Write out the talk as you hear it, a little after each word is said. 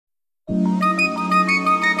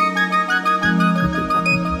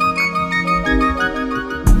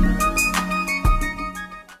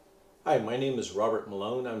name is Robert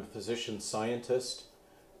Malone. I'm a physician scientist.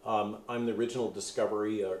 I'm the original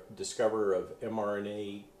discoverer of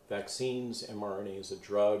mRNA vaccines, mRNA as a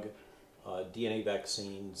drug, DNA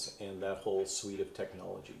vaccines, and that whole suite of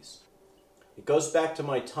technologies. It goes back to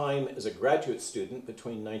my time as a graduate student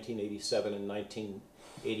between 1987 and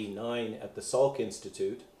 1989 at the Salk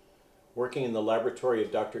Institute, working in the laboratory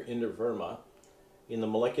of Dr. Inder Verma in the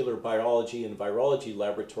molecular biology and virology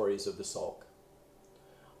laboratories of the Salk.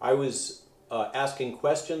 I was asking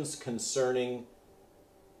questions concerning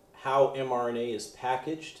how mRNA is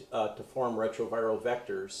packaged to form retroviral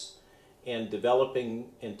vectors, and developing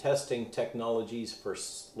and testing technologies for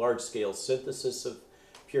large-scale synthesis of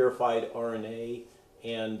purified RNA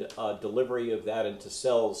and delivery of that into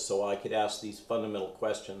cells so I could ask these fundamental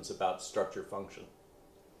questions about structure function.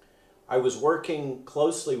 I was working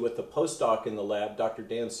closely with a postdoc in the lab, Dr.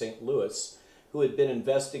 Dan St. Louis, who had been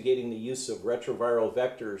investigating the use of retroviral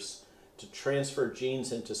vectors to transfer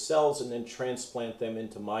genes into cells and then transplant them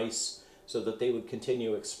into mice so that they would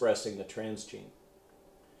continue expressing the transgene.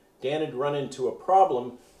 Dan had run into a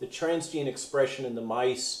problem. The transgene expression in the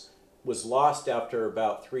mice was lost after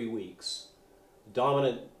about 3 weeks. The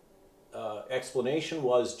dominant explanation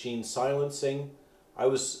was gene silencing. It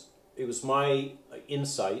was my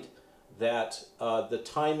insight that the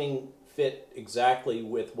timing fit exactly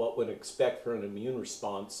with what one would expect for an immune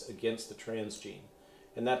response against the transgene,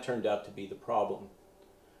 and that turned out to be the problem.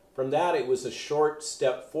 From that, it was a short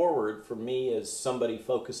step forward for me as somebody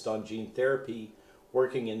focused on gene therapy,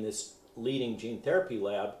 working in this leading gene therapy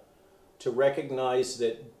lab, to recognize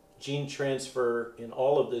that gene transfer and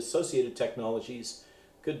all of the associated technologies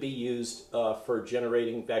could be used for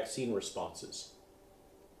generating vaccine responses.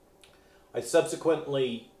 I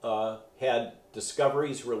subsequently had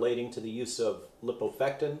discoveries relating to the use of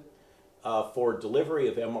lipofectin for delivery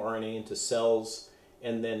of mRNA into cells,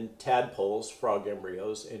 and then tadpoles, frog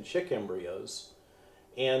embryos, and chick embryos.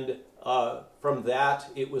 And from that,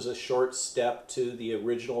 it was a short step to the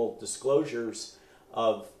original disclosures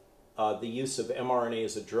of the use of mRNA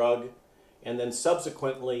as a drug, and then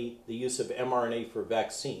subsequently the use of mRNA for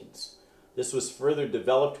vaccines. This was further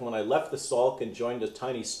developed when I left the Salk and joined a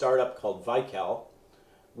tiny startup called Vical,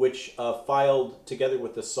 which filed together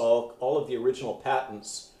with the Salk all of the original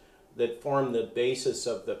patents that form the basis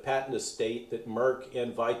of the patent estate that Merck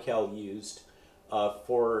and Vical used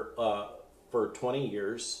for 20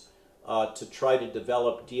 years to try to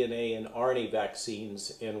develop DNA and RNA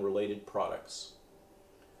vaccines and related products.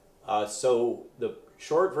 So the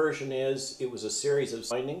short version is it was a series of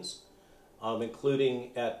findings,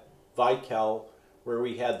 including at Vical, where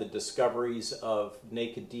we had the discoveries of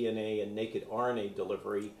naked DNA and naked RNA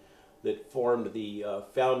delivery that formed the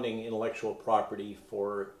founding intellectual property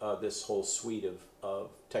for this whole suite of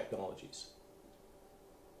technologies.